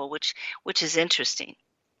the people, which is interesting.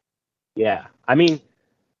 Yeah, I mean,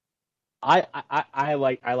 I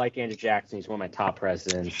like Andrew Jackson. He's one of my top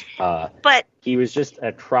presidents. But he was just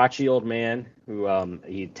a crotchety old man who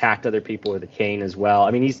he attacked other people with a cane as well.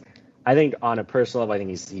 I mean, I think on a personal level, I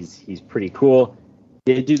think he's pretty cool.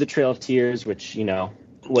 Did do the Trail of Tears, which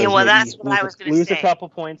was that's what I was going to say. Lose a couple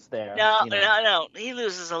points there. No. He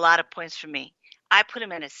loses a lot of points for me. I put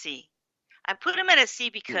him at a C. I put him at a C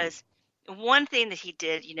because one thing that he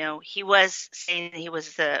did, he was saying that he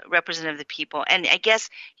was the representative of the people, and I guess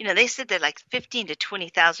they said that like 15 to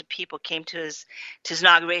 20,000 people came to his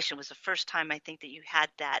inauguration. It was the first time I think that you had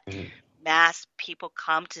that mass people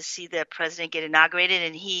come to see the president get inaugurated,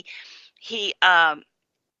 and he I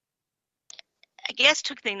guess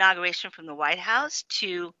took the inauguration from the White House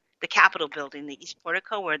to the Capitol building, the East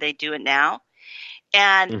Portico, where they do it now.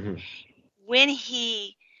 And when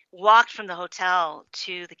he walked from the hotel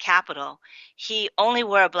to the Capitol, he only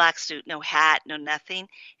wore a black suit, no hat, no nothing,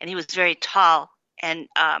 and he was very tall and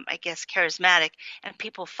I guess charismatic, and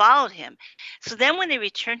people followed him. So then when they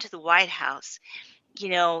returned to the White House,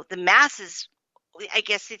 the masses, I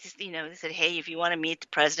guess they just, they said, hey, if you want to meet the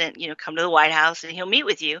president, come to the White House and he'll meet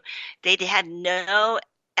with you. They had no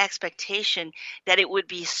expectation that it would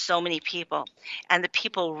be so many people. And the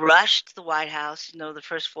people rushed to the White House, the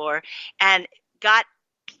first floor, and got,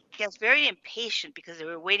 I guess, very impatient because they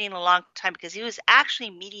were waiting a long time, because he was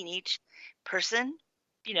actually meeting each person,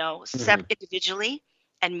 individually,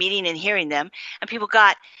 and meeting and hearing them. And people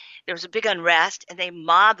there was a big unrest, and they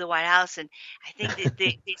mobbed the White House. And I think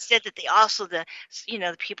they said that they also, the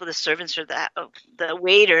people, the servants or the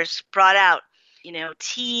waiters brought out,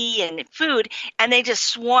 tea and food, and they just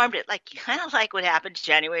swarmed it, kind of like what happened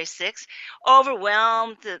January 6th,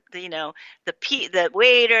 overwhelmed the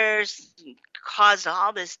waiters, caused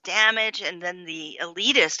all this damage. And then the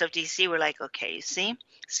elitists of DC were like, okay, see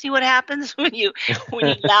what happens when you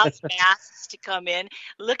allow masses to come in.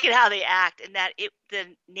 Look at how they act, and that the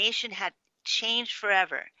nation had changed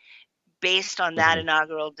forever based on that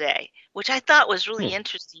inaugural day, which I thought was really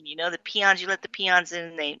interesting. The peons, you let the peons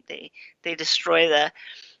in, and they destroy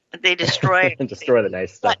destroy the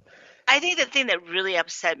nice stuff. But I think the thing that really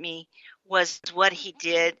upset me was what he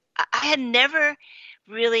did. I had never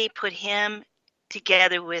really put him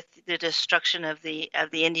together with the destruction of the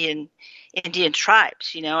Indian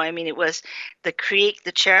tribes. It was the Creek,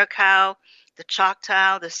 the Cherokee, the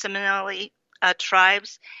Choctaw, the Seminole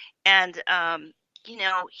tribes, and he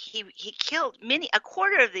killed a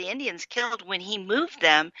quarter of the Indians killed when he moved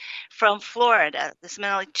them from Florida, the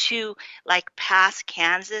Seminole, to past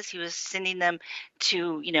Kansas. He was sending them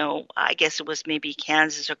to, I guess it was maybe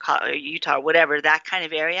Kansas or Utah or whatever, that kind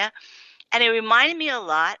of area. And it reminded me a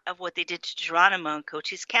lot of what they did to Geronimo in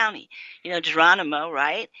Cochise County. Geronimo,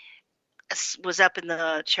 right, was up in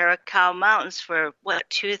the Cherokee Mountains for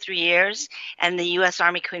 2 or 3 years, and the U.S.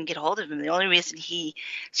 Army couldn't get hold of him. The only reason he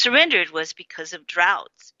surrendered was because of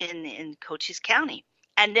droughts in Cochise County.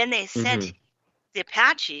 And then they sent the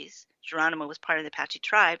Apaches, Geronimo was part of the Apache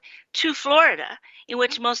tribe, to Florida, in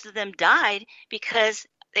which most of them died because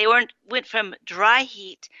they went from dry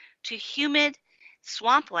heat to humid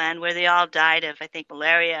swampland, where they all died of, I think,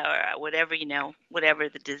 malaria or whatever, whatever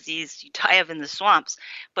the disease you die of in the swamps.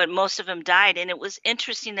 But most of them died. And it was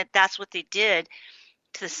interesting that that's what they did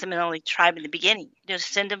to the Seminole tribe in the beginning,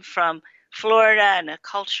 send them from Florida and a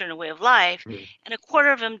culture and a way of life, and a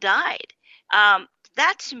quarter of them died.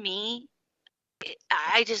 That, to me,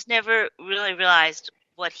 I just never really realized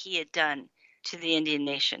what he had done to the Indian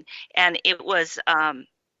nation. And it was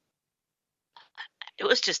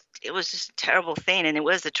just a terrible thing. And it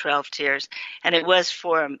was the Trail of Tears. And it was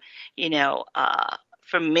for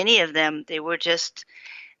many of them, they were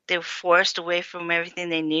forced away from everything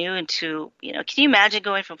they knew into, can you imagine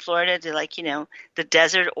going from Florida to the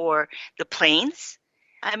desert or the plains?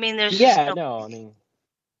 There's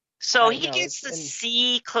So he gets the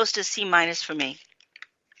C, close to C- for me.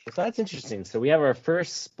 So that's interesting. So we have our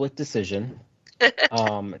first split decision.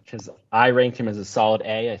 Because I ranked him as a solid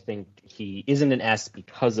A. I think he isn't an S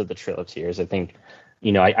because of the Trail of Tears. I think,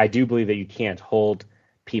 I do believe that you can't hold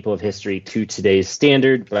people of history to today's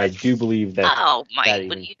standard, but I do believe that, what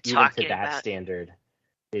are you talking that about? Standard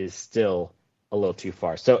is still a little too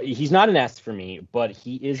far. So he's not an S for me, but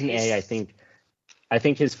he is an A. I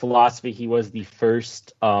think his philosophy, he was the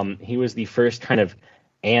first kind of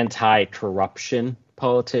anti-corruption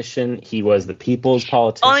politician. He was the people's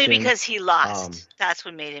politician. Only because he lost. That's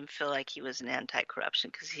what made him feel like he was an anti-corruption,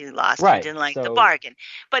 because he lost. Right. He didn't like the bargain.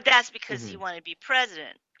 But that's because he wanted to be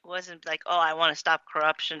president. It wasn't like, I want to stop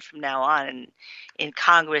corruption from now on in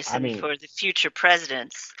Congress and for the future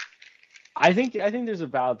presidents. I think there's a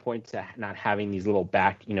valid point to not having these little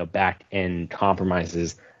back end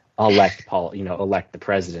compromises elect the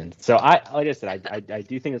president. So like I said, I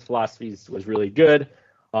do think his philosophy was really good.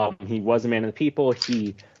 He was a man of the people.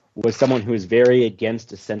 He was someone who was very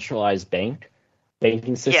against a centralized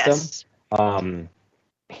banking system. Yes.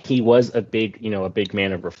 He was a big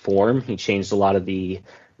man of reform. He changed a lot of the,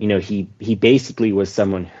 he basically was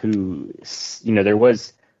someone who, there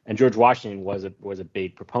was and George Washington was a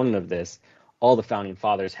big proponent of this. All the founding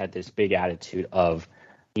fathers had this big attitude of,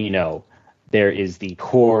 there is the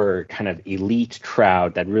core kind of elite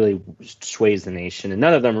crowd that really sways the nation, and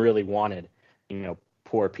none of them really wanted,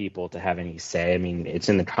 poor people to have any say. I mean, it's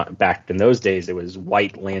back in those days, it was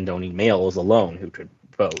white landowning males alone who could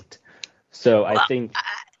vote. So I think,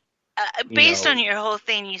 based on your whole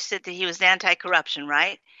thing, you said that he was anti-corruption,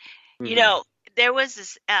 right? mm-hmm. There was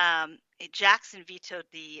this. Jackson vetoed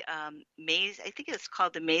the I think it's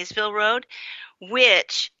called the Maysville Road,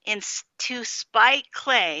 which, to spite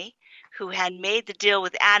Clay, who had made the deal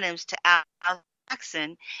with Adams to oust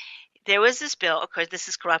Jackson, there was this bill. Of course, this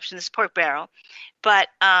is corruption, this pork barrel, but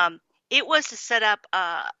it was to set up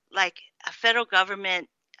like a federal government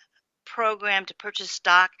program to purchase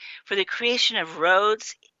stock for the creation of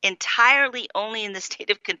roads entirely only in the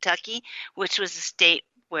state of Kentucky, which was the state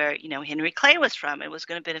where Henry Clay was from. It was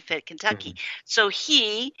going to benefit Kentucky. Mm-hmm. So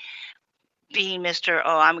he, being Mr.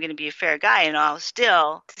 I'm going to be a fair guy and all,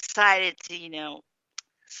 still decided to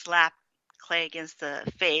slap Clay against the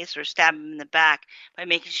face or stab him in the back by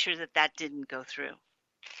making sure that didn't go through.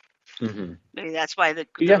 Mm-hmm. Maybe that's why the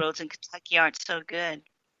roads in Kentucky aren't so good.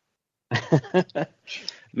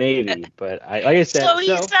 Maybe, but like I said, so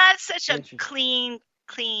he's not such a clean,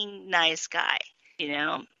 nice guy. I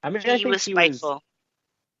mean, I he think was spiteful.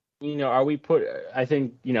 Are we I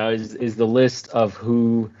think, is the list of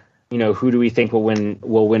who do we think will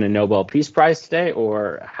win a Nobel Peace Prize today,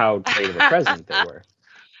 or how great of a president they were?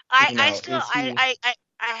 I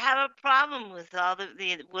have a problem with all the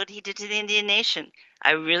what he did to the Indian nation.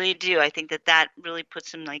 I really do. I think that really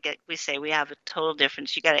puts him, like we say, we have a total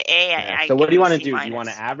difference. You got an A. Yeah. So what do you want to do? Do you want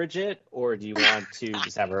to average it, or do you want to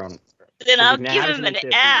just have our own? Then I'll give him an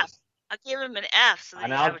F. I'll give him an F, so that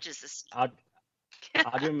he averages a C.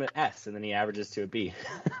 I'll give him an S, and then he averages to a B.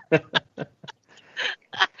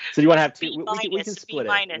 So you want to have two? We can split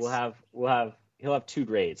it. He'll have 2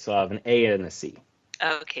 grades, so I'll have an A and a C.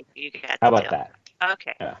 Okay, you got. How about that?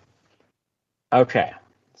 Okay. Yeah. Okay.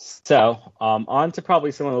 So on to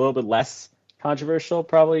probably someone a little bit less controversial,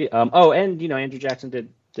 probably. And Andrew Jackson did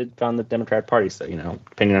found the Democratic Party, so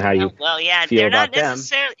depending on how you feel about them.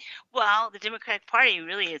 Well, the Democratic Party,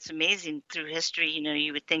 really, it's amazing through history.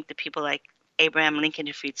 You would think that people like Abraham Lincoln,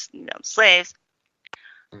 who freed slaves,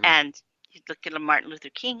 mm-hmm. and you look at Martin Luther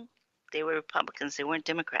King, they were Republicans, they weren't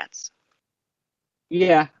Democrats.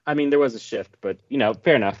 Yeah, I mean there was a shift, but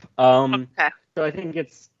fair enough. Okay. So I think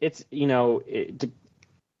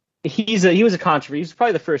he was a controversial. He was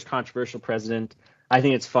probably the first controversial president. I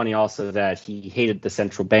think it's funny also that he hated the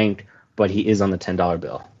central bank, but he is on the $10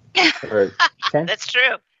 bill. Or 10? That's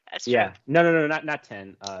true. That's true. Yeah. No, not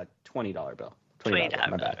 10. $20 bill. $20 bill.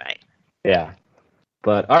 My bad. Right. Yeah.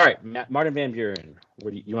 But all right, Martin Van Buren.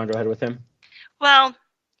 You want to go ahead with him? Well,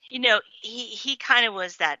 he kind of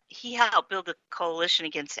was that. He helped build the coalition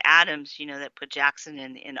against Adams, that put Jackson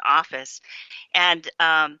in office, and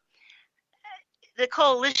the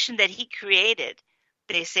coalition that he created,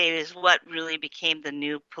 they say, is what really became the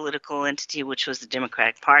new political entity, which was the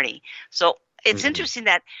Democratic Party. So it's mm-hmm. interesting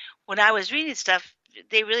that when I was reading stuff,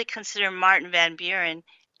 they really consider Martin Van Buren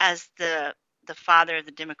as the father of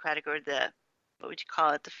the Democratic, or what would you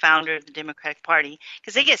call it, the founder of the Democratic Party,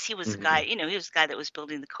 because I guess he was mm-hmm. the guy, he was the guy that was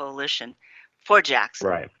building the coalition for Jackson.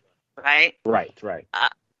 Right.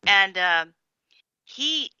 And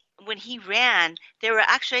when he ran, there were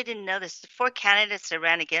actually, I didn't know this, the 4 candidates that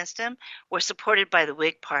ran against him were supported by the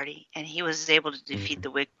Whig Party, and he was able to defeat mm-hmm.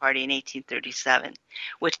 the Whig Party in 1837,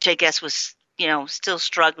 which I guess was, still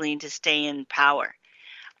struggling to stay in power.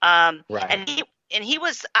 Right. And he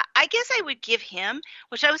was, I guess I would give him,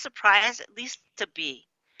 which I was surprised, at least a B,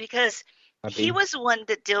 because he was the one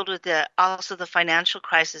that dealt with also the financial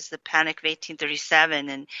crisis, the Panic of 1837,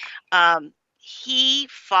 and he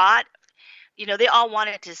fought. They all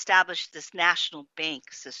wanted to establish this national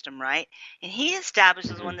bank system, right? And he established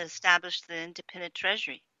mm-hmm. the one that established the independent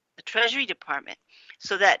treasury, the Treasury Department,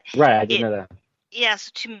 so that I didn't know that. Yeah,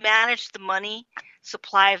 so to manage the money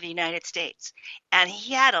supply of the United States, and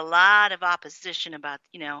he had a lot of opposition about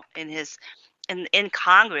in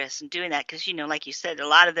Congress and doing that, because like you said, a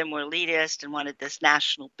lot of them were elitist and wanted this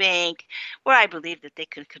national bank where I believe that they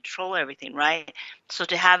could control everything, right? So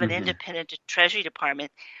to have an mm-hmm. independent Treasury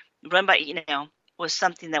Department run by was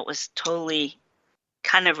something that was totally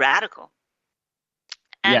kind of radical.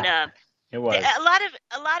 And it was a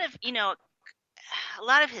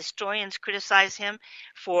lot of historians criticize him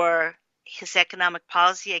for his economic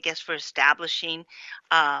policy, I guess, for establishing,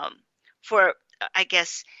 the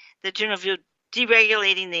general view,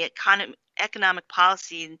 deregulating the economic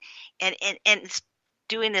policy and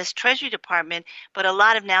doing this Treasury Department, but a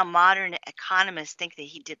lot of now modern economists think that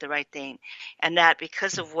he did the right thing, and that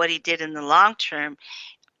because of what he did in the long term,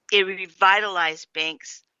 it revitalized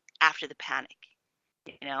banks after the panic.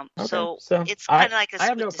 Okay, So so it's I kind of like a I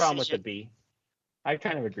have split no problem with the decision. B. I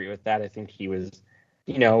kind of agree with that. I think he was,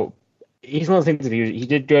 you know, he's one of the things that he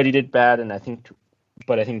did good, he did bad, and I think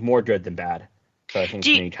more good than bad. So I think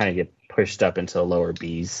Do you, you kind of get pushed up into the lower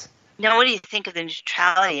Bs. Now, what do you think of the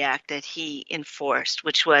Neutrality Act that he enforced,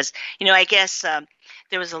 which was, I guess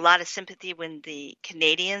there was a lot of sympathy when the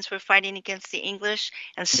Canadians were fighting against the English,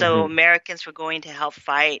 and so Mm-hmm. Americans were going to help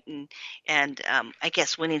fight and I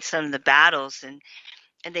guess winning some of the battles, and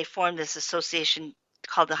they formed this association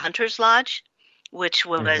called the Hunters Lodge, which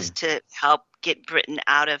was Mm-hmm. to help get Britain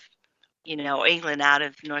out of, England out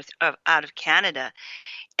of out of Canada,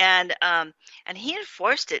 and he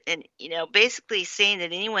enforced it, and basically saying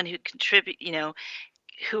that anyone who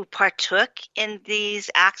who partook in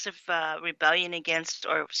these acts of rebellion against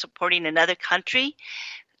or supporting another country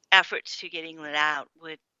efforts to get England out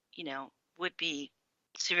would be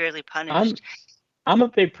severely I'm punished. I'm a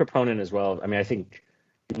big proponent as well. I mean, I think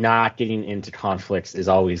not getting into conflicts is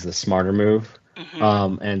always the smarter move.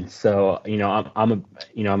 Hmm. And so,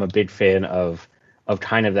 I'm a big fan of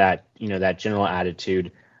kind of that, that general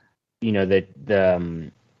attitude, that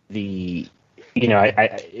the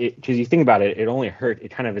because you think about it, it only hurt.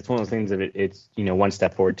 It's one of those things of it's one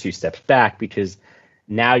step forward, two steps back, because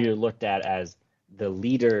now you're looked at as the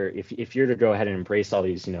leader. If you're to go ahead and embrace all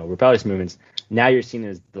these rebellious movements, now you're seen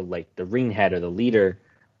as the ringhead or the leader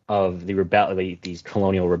of these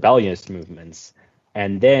colonial rebellious movements.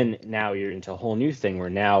 And then now you're into a whole new thing where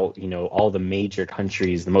now all the major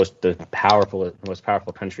countries, the most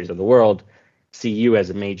powerful countries of the world, see you as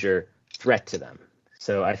a major threat to them.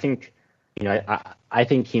 So I think I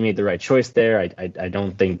think he made the right choice there. I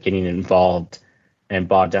don't think getting involved and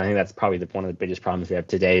bogged down. I think that's probably one of the biggest problems we have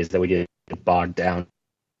today is that we get bogged down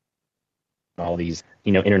in all these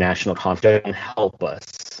international conflicts and help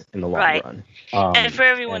us in the long Right. run. And for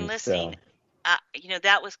everyone And listening, so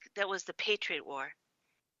that was the Patriot War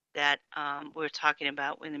that we were talking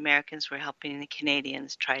about when the Americans were helping the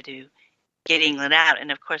Canadians try to get England out.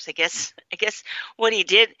 And of course, I guess what he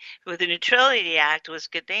did with the Neutrality Act was a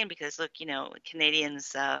good thing because look,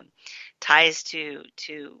 Canadians' ties to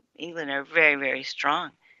England are very, very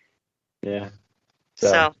strong. yeah. So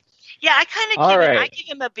So yeah, I kind of all I right. give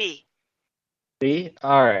him a B. B.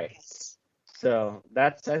 All right. Yes. So I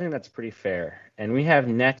think that's pretty fair. And we have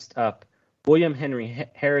next up William Henry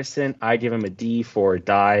Harrison. I give him a D for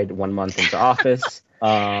died 1 month into office.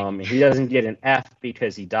 He doesn't get an F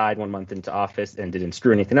because he died 1 month into office and didn't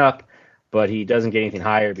screw anything up, but he doesn't get anything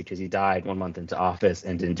higher because he died 1 month into office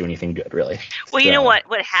and didn't do anything good, really. Well, you know So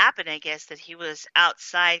what happened, I guess, that he was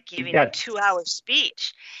outside he giving a got 2-hour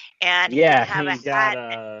speech, and he didn't yeah, have a he got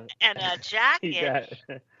hat and a he jacket,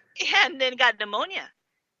 got and then got pneumonia.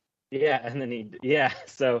 yeah, and then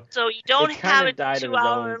so So you don't it's kind have a of died of his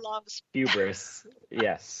own 2-hour long speech. hubris.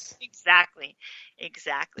 Yes. Exactly.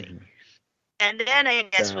 Mhm. And then I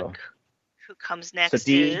guess So who comes so next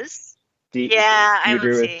D. is, Do yeah, I you would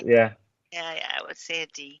agree with? say, Yeah. yeah, I would say a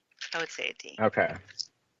D. I would say a D. Okay.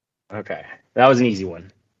 Okay. That was an easy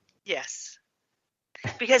one. Yes.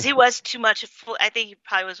 Because he was too much full. I think he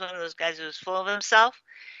probably was one of those guys who was full of himself,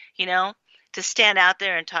 you know, to stand out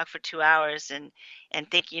there and talk for 2 hours and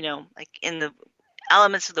think, like in the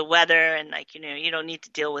elements of the weather and like, you don't need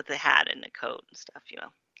to deal with the hat and the coat and stuff,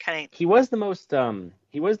 kind He was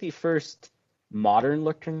he was the first modern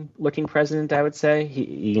looking president, I would say.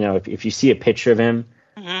 If you see a picture of him,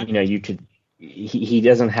 of. Hmm. you could he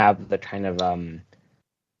doesn't have the kind of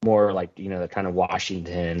more like, the kind of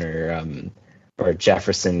Washington or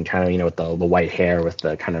Jefferson kind of, with the white hair with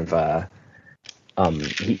the kind of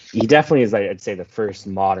he definitely is, I'd say, the first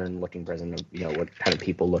modern looking president of what kind of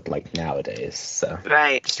people look like nowadays. So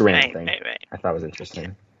Right, just a random right, thing right, right. I thought was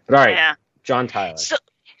interesting. But all right, Yeah. John Tyler. So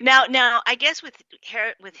now, I guess with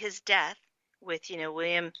his death, with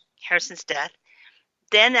William Harrison's death,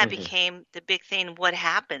 then that Hmm. became the big thing. What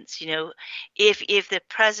happens? If the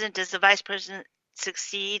president, does the vice president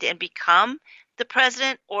succeed and become the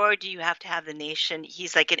president, or do you have to have the nation?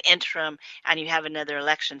 He's like an interim, and you have another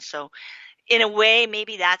election. So in a way,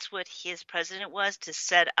 maybe that's what his president was, to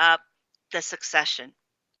set up the succession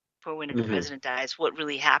for when a Hmm. president dies. What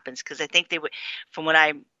really happens? Because I think they would, from what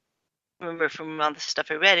I remember from all the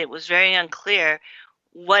stuff I read, it was very unclear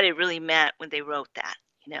what it really meant when they wrote that.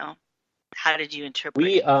 How did you interpret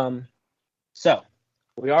We it? so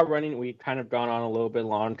we are running. We've kind of gone on a little bit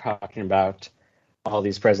long talking about all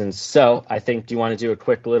these presidents. So I think, do you want to do a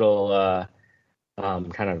quick little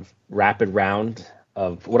kind of rapid round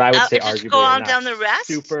what I would say just arguably go are on not down the rest.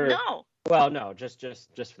 super. No. Well, no, just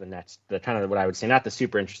for the next, the kind of what I would say, not the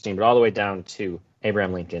super interesting, but all the way down to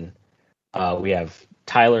Abraham Lincoln. We have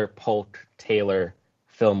Tyler, Polk, Taylor,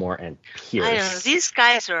 Fillmore, and Pierce. I don't know. These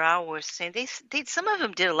guys are our worst thing. They some of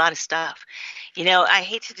them did a lot of stuff. I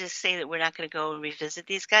hate to just say that we're not going to go and revisit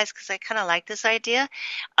these guys because I kind of like this idea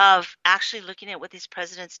of actually looking at what these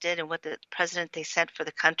presidents did and what the president they sent for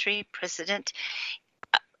the country, president,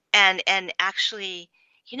 and actually,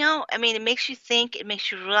 it makes you think, it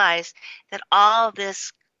makes you realize that all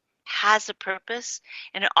this has a purpose,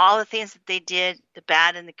 and all the things that they did, the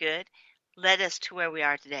bad and the good, led us to where we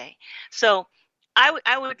are today. So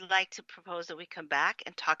I would like to propose that we come back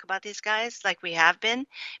and talk about these guys like we have been,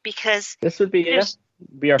 because this would be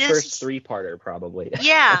our first 3-parter probably.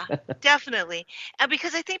 Yeah, definitely. And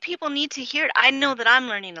because I think people need to hear it. I know that I'm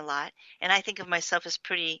learning a lot, and I think of myself as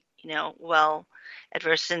pretty, well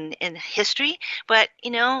adverse in history, but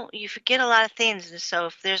you forget a lot of things. And so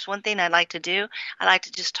if there's one thing I'd like to do, I like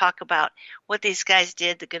to just talk about what these guys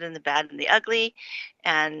did, the good and the bad and the ugly,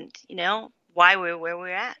 and why we're where we're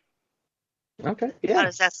at. Okay. Yeah. How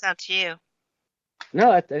does that sound to you?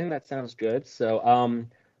 No, I think that sounds good. So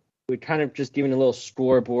we're kind of just giving a little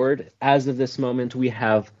scoreboard. As of this moment, we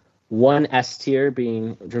have 1 S tier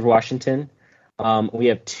being George Washington. We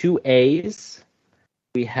have 2 A's.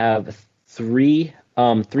 We have 3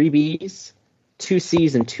 B's, 2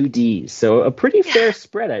 C's, and 2 D's. So a pretty fair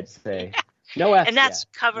spread, I'd say. No F's. And that's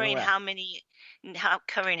yet. covering No how many?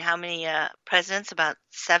 Covering how many presidents? About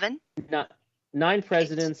 7. 9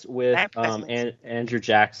 presidents with 9 presidents. Andrew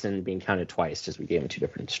Jackson being counted twice, because we gave him 2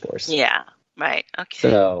 different scores. Yeah. Right. Okay.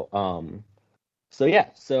 So yeah.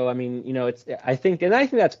 So I mean, I think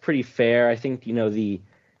that's pretty fair. I think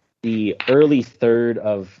the early third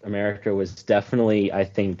of America was definitely, I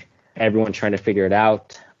think, everyone trying to figure it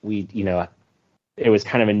out. It was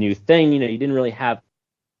kind of a new thing. You didn't really have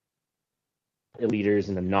leaders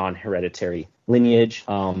in a non-hereditary lineage.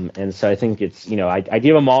 And so I think it's, I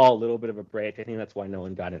give them all a little bit of a break. I think that's why no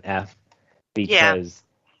one got an F, because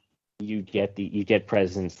you get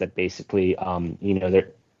presidents that basically,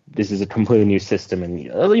 this is a completely new system, and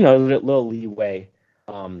a little leeway.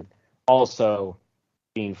 Also,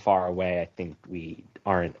 being far away, I think we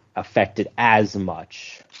aren't affected as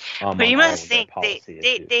much. But you must think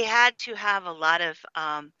they had to have a lot of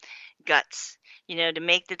guts, to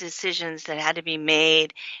make the decisions that had to be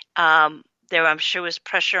made. There, I'm sure, was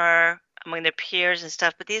pressure among their peers and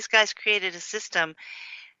stuff. But these guys created a system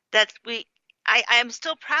that I am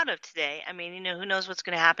still proud of today. I mean, who knows what's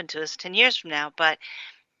going to happen to us 10 years from now? But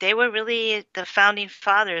they were really the founding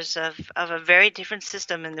fathers of a very different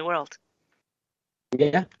system in the world.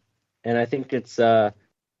 Yeah, and I think it's it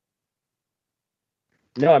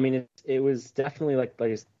was definitely like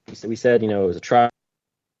we said, it was a trying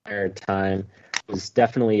time. It was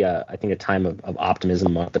definitely I think a time of optimism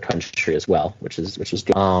among the country as well, which was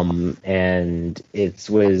good. And it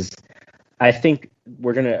was, I think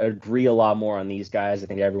we're gonna agree a lot more on these guys. I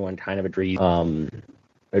think everyone kind of agrees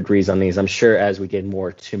on these. I'm sure as we get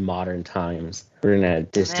more to modern times, we're gonna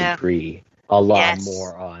disagree a lot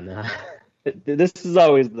more on. This is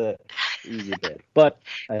always the easy bit, but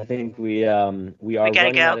I think we are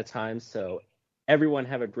running out of time. So everyone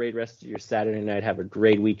have a great rest of your Saturday night. Have a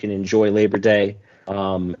great week and enjoy Labor Day.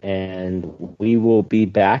 And we will be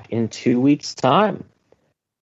back in 2 weeks' time.